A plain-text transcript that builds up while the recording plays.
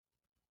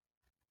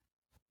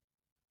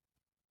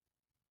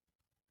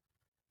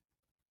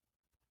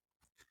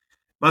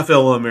My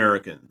fellow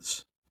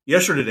Americans,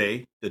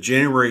 yesterday, the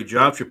January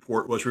jobs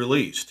report was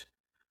released.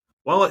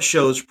 While it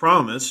shows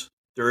promise,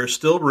 there is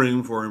still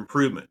room for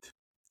improvement.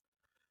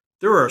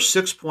 There are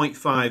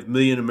 6.5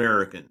 million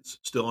Americans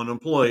still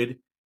unemployed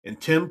and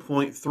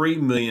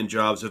 10.3 million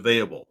jobs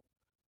available.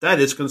 That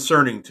is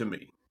concerning to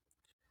me.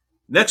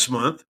 Next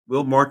month,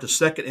 we'll mark the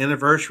second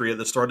anniversary of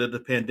the start of the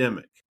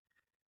pandemic.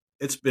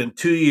 It's been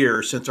 2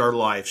 years since our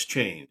lives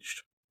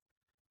changed.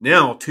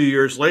 Now, 2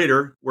 years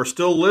later, we're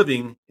still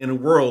living in a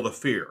world of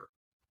fear.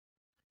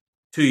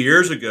 2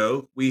 years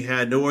ago, we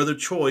had no other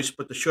choice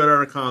but to shut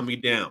our economy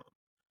down.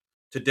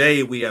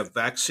 Today, we have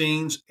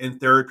vaccines and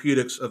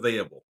therapeutics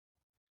available.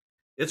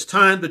 It's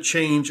time to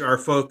change our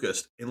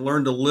focus and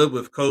learn to live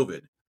with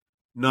COVID,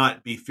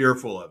 not be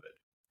fearful of it.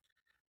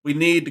 We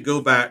need to go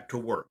back to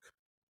work.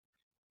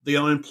 The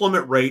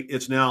unemployment rate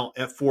is now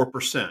at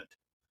 4%.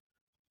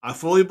 I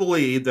fully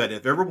believe that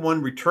if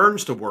everyone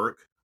returns to work,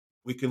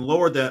 we can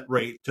lower that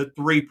rate to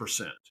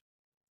 3%.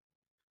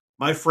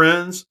 My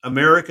friends,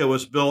 America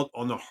was built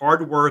on the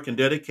hard work and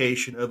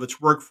dedication of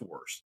its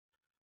workforce,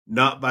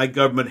 not by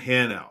government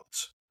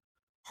handouts.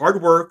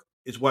 Hard work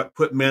is what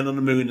put men on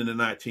the moon in the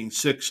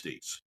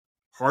 1960s.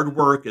 Hard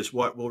work is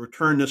what will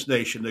return this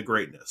nation to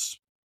greatness.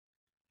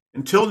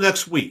 Until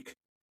next week,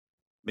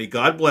 may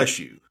God bless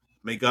you,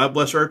 may God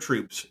bless our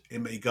troops,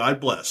 and may God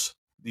bless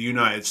the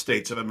United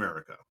States of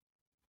America.